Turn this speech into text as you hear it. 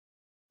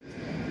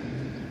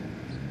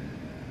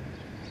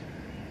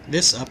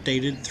This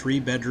updated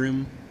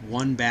 3-bedroom,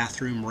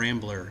 1-bathroom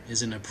Rambler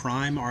is in a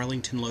prime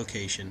Arlington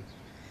location.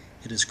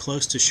 It is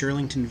close to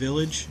Shirlington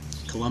Village,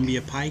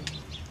 Columbia Pike,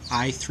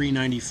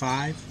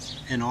 I-395,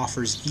 and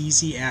offers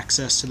easy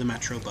access to the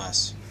Metro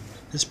bus.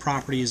 This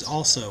property is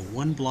also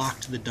 1 block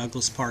to the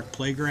Douglas Park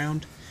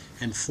Playground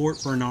and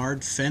Fort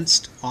Bernard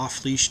fenced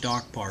off-leash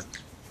dog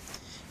park.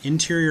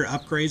 Interior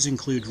upgrades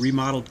include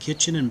remodeled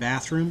kitchen and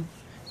bathroom,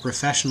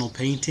 professional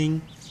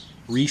painting,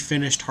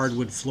 refinished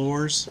hardwood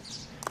floors,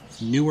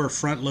 newer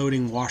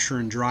front-loading washer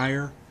and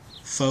dryer,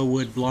 faux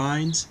wood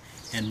blinds,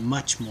 and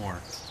much more.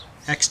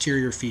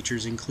 Exterior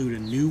features include a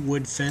new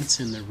wood fence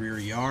in the rear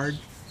yard,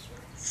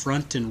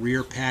 front and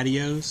rear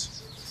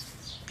patios,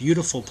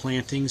 beautiful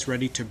plantings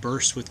ready to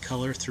burst with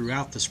color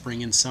throughout the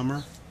spring and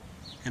summer,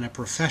 and a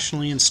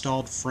professionally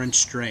installed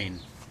French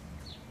drain.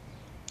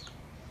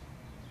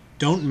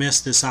 Don't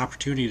miss this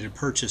opportunity to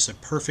purchase a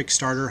perfect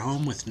starter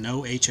home with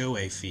no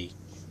HOA fee.